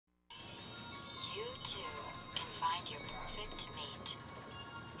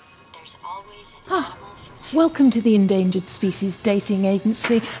Ah, welcome to the Endangered Species Dating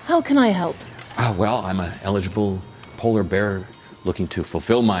Agency. How can I help? Well, I'm an eligible polar bear looking to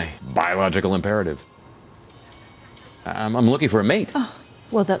fulfill my biological imperative. I'm looking for a mate. Oh,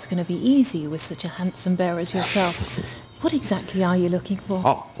 well, that's going to be easy with such a handsome bear as yourself. What exactly are you looking for?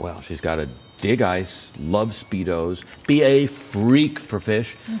 Oh, well, she's got to dig ice, love Speedos, be a freak for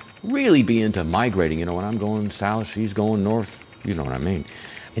fish, really be into migrating. You know, when I'm going south, she's going north. You know what I mean.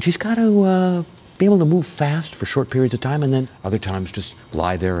 And she's got to be able to move fast for short periods of time, and then other times just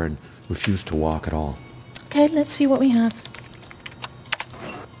lie there and refuse to walk at all. Okay, let's see what we have.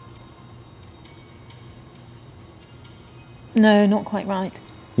 No, not quite right.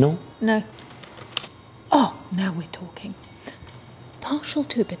 No? No. Oh, now we're talking. Partial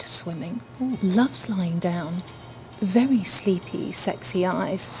to a bit of swimming, loves lying down, very sleepy, sexy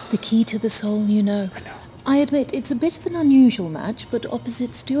eyes, the key to the soul, you know. I know. I admit it's a bit of an unusual match, but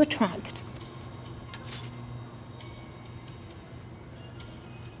opposites do attract.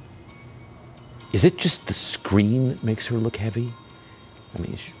 Is it just the screen that makes her look heavy? I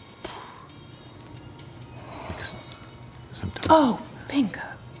mean, sometimes... Oh, bingo.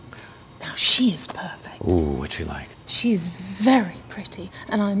 Now she is perfect. Ooh, what's she like? She's very pretty,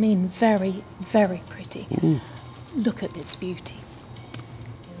 and I mean very, very pretty. Ooh. Look at this beauty.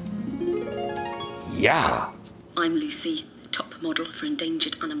 Yeah. I'm Lucy, top model for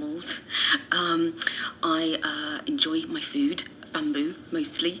endangered animals. I enjoy my food, bamboo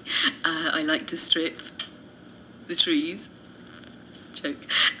mostly. I like to strip the trees. Joke.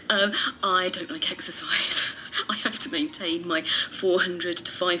 I don't like exercise. I have to maintain my 400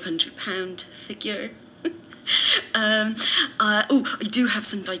 to 500 pound figure. I do have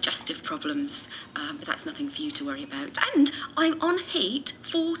some digestive problems, but that's nothing for you to worry about. And I'm on heat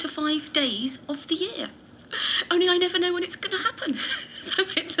 4 to 5 days of the year. Only I never know when it's going to happen. So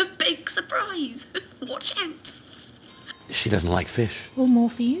it's a big surprise. Watch out. She doesn't like fish. Well, more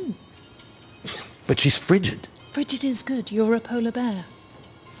for you. But she's frigid. Frigid is good. You're a polar bear.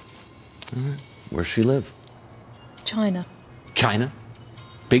 Where's she live? China. China?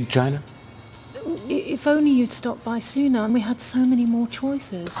 Big China? If only you'd stopped by sooner, and we had so many more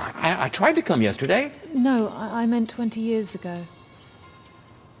choices. I tried to come yesterday. No, I meant 20 years ago.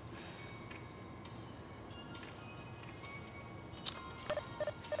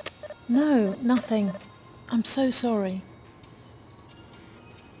 No, nothing. I'm so sorry.